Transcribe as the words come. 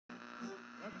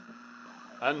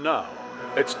And now,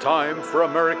 it's time for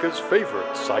America's favorite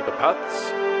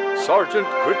psychopaths, Sergeant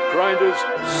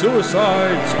Grinder'S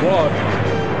Suicide Squad.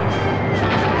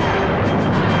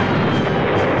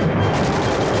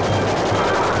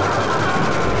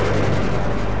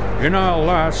 In our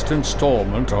last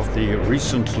installment of the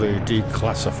recently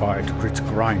declassified Grit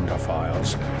Grinder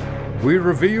files, we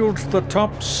revealed the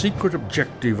top secret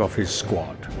objective of his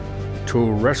squad: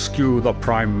 to rescue the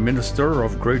Prime Minister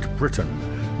of Great Britain,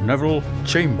 Neville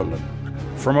Chamberlain,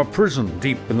 from a prison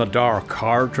deep in the dark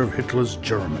heart of Hitler's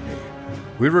Germany.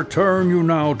 We return you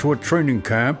now to a training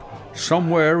camp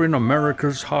somewhere in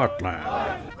America's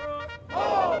heartland.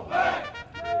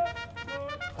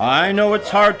 I know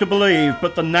it's hard to believe,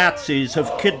 but the Nazis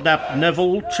have kidnapped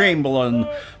Neville Chamberlain.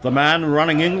 The man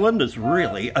running England is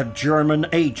really a German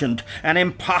agent, an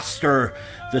imposter.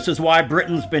 This is why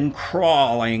Britain's been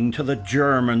crawling to the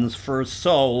Germans for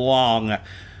so long.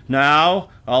 Now,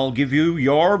 I'll give you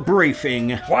your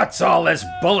briefing. What's all this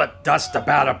bullet dust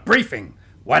about a briefing?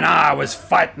 When I was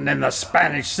fighting in the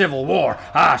Spanish Civil War,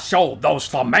 I showed those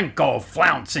flamenco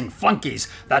flouncing flunkies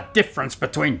the difference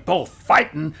between bull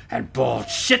fighting and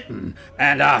bullshitting,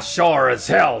 and I sure as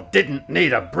hell didn't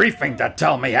need a briefing to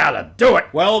tell me how to do it.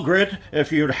 Well, Grit,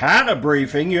 if you'd had a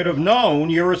briefing, you'd have known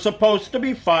you were supposed to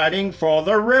be fighting for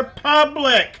the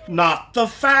Republic, not the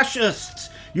fascists.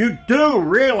 You do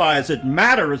realize it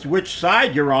matters which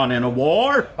side you're on in a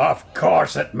war? Of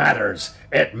course it matters.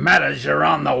 It matters you're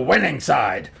on the winning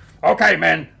side. Okay,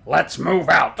 men, let's move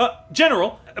out.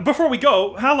 General, before we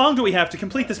go, how long do we have to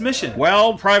complete this mission?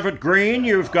 Well, Private Green,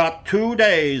 you've got 2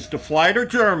 days to fly to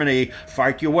Germany,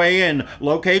 fight your way in,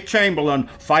 locate Chamberlain,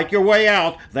 fight your way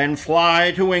out, then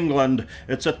fly to England.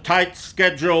 It's a tight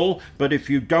schedule, but if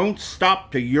you don't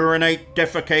stop to urinate,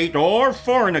 defecate, or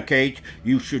fornicate,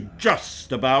 you should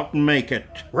just about make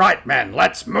it. Right, men,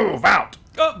 let's move out.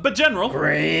 But General...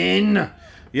 Green?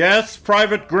 Yes,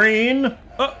 Private Green?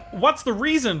 What's the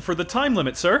reason for the time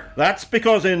limit, sir? That's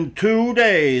because in 2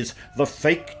 days, the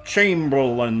fake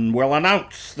Chamberlain will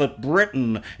announce that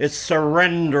Britain is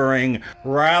surrendering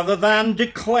rather than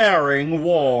declaring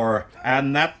war.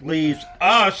 And that leaves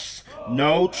us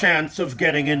no chance of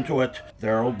getting into it.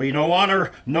 There'll be no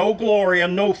honor, no glory,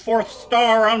 and no 4th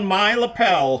star on my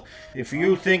lapel. If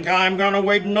you think I'm gonna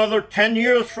wait another 10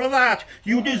 years for that,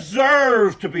 you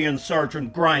deserve to be in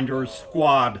Sergeant Grinder's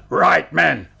squad. Right,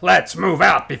 men. Let's move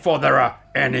out before there are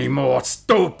any more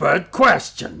stupid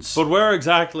questions. But where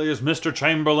exactly is Mr.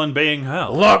 Chamberlain being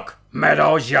held? Look,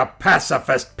 Meadows, you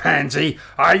pacifist pansy.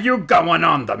 Are you going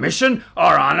on the mission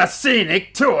or on a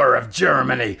scenic tour of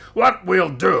Germany? What we'll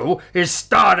do is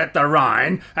start at the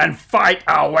Rhine and fight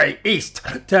our way east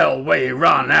till we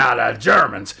run out of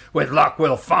Germans. With luck,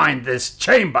 we'll find this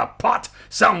chamber pot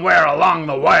somewhere along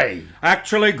the way.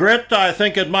 Actually, Grit, I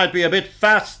think it might be a bit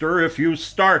faster if you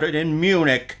started in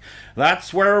Munich.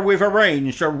 That's where we've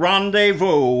arranged a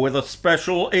rendezvous with a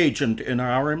special agent in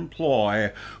our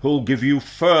employ who'll give you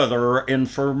further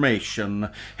information.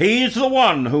 He's the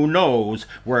one who knows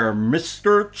where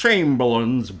Mr.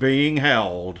 Chamberlain's being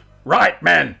held. Right,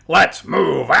 men, let's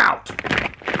move out.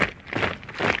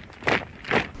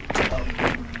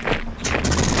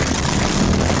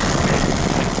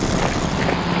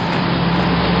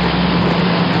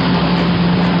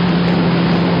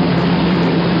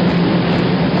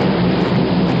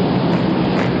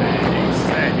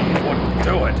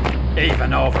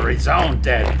 Even over his own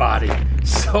dead body,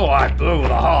 so I blew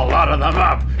the whole lot of them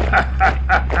up.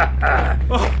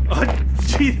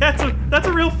 Gee, that's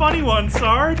a real funny one,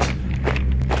 Sarge.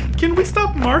 Can we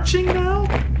stop marching now?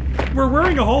 We're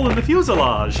wearing a hole in the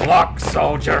fuselage. Look,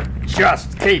 soldier,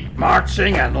 just keep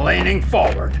marching and leaning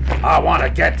forward. I want to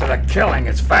get to the killing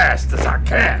as fast as I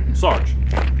can. Sarge,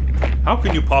 how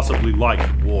can you possibly like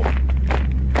war?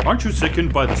 Aren't you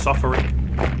sickened by the suffering,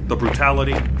 the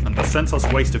brutality, and the senseless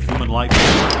waste of human life?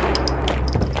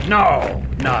 No,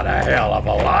 not a hell of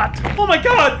a lot. Oh my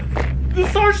god! The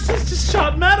Sarge just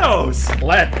shot Meadows!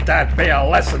 Let that be a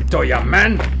lesson to you,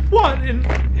 men. What, in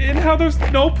how there's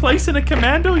no place in a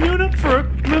commando unit for a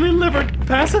lily-livered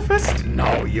pacifist?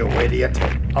 No, you idiot.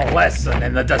 A lesson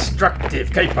in the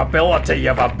destructive capability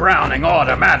of a Browning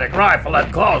automatic rifle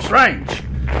at close range.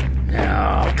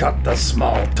 Now, cut the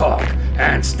small talk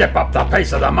and step up the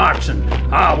pace of the marching.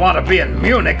 I want to be in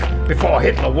Munich before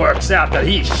Hitler works out that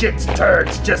he shits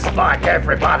turds just like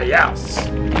everybody else.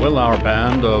 Will our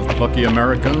band of plucky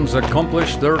Americans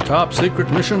accomplish their top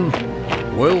secret mission?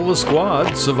 Will the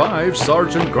squad survive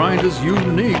Sergeant Grinder's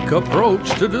unique approach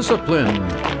to discipline?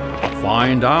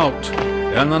 Find out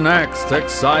in the next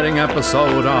exciting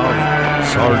episode of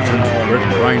Sergeant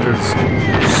Grinder's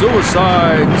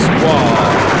Suicide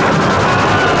Squad.